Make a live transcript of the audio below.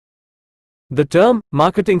The term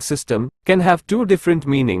marketing system can have two different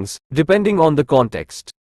meanings depending on the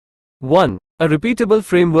context. 1. A repeatable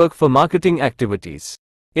framework for marketing activities.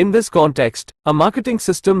 In this context, a marketing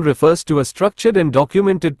system refers to a structured and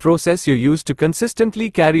documented process you use to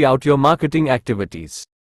consistently carry out your marketing activities.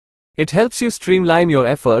 It helps you streamline your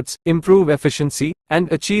efforts, improve efficiency,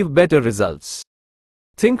 and achieve better results.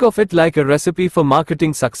 Think of it like a recipe for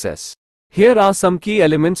marketing success. Here are some key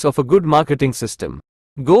elements of a good marketing system.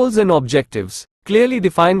 Goals and objectives. Clearly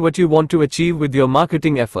define what you want to achieve with your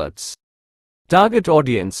marketing efforts. Target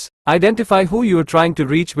audience. Identify who you are trying to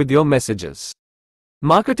reach with your messages.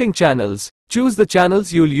 Marketing channels. Choose the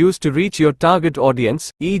channels you'll use to reach your target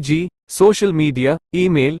audience, e.g., social media,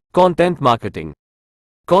 email, content marketing.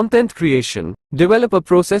 Content creation. Develop a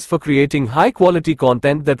process for creating high-quality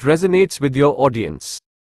content that resonates with your audience.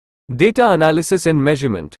 Data analysis and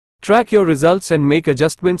measurement. Track your results and make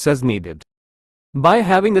adjustments as needed. By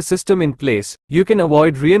having a system in place, you can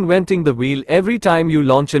avoid reinventing the wheel every time you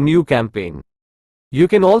launch a new campaign. You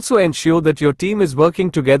can also ensure that your team is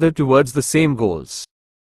working together towards the same goals.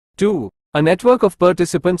 2. A network of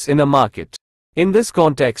participants in a market. In this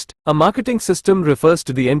context, a marketing system refers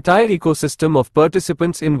to the entire ecosystem of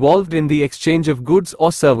participants involved in the exchange of goods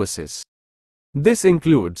or services. This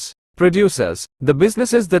includes producers, the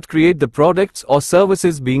businesses that create the products or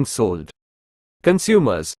services being sold.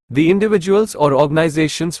 Consumers, the individuals or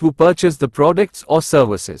organizations who purchase the products or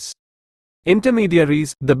services.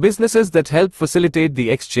 Intermediaries, the businesses that help facilitate the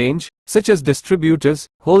exchange, such as distributors,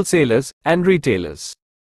 wholesalers, and retailers.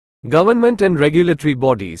 Government and regulatory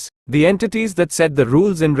bodies, the entities that set the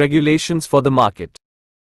rules and regulations for the market.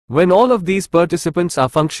 When all of these participants are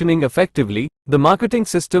functioning effectively, the marketing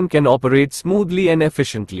system can operate smoothly and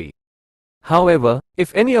efficiently. However,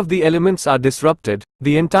 if any of the elements are disrupted,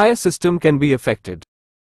 the entire system can be affected.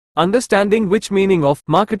 Understanding which meaning of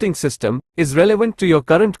marketing system is relevant to your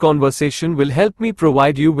current conversation will help me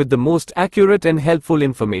provide you with the most accurate and helpful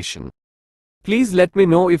information. Please let me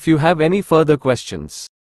know if you have any further questions.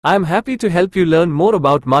 I am happy to help you learn more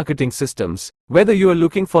about marketing systems, whether you are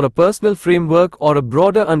looking for a personal framework or a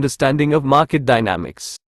broader understanding of market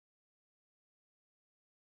dynamics.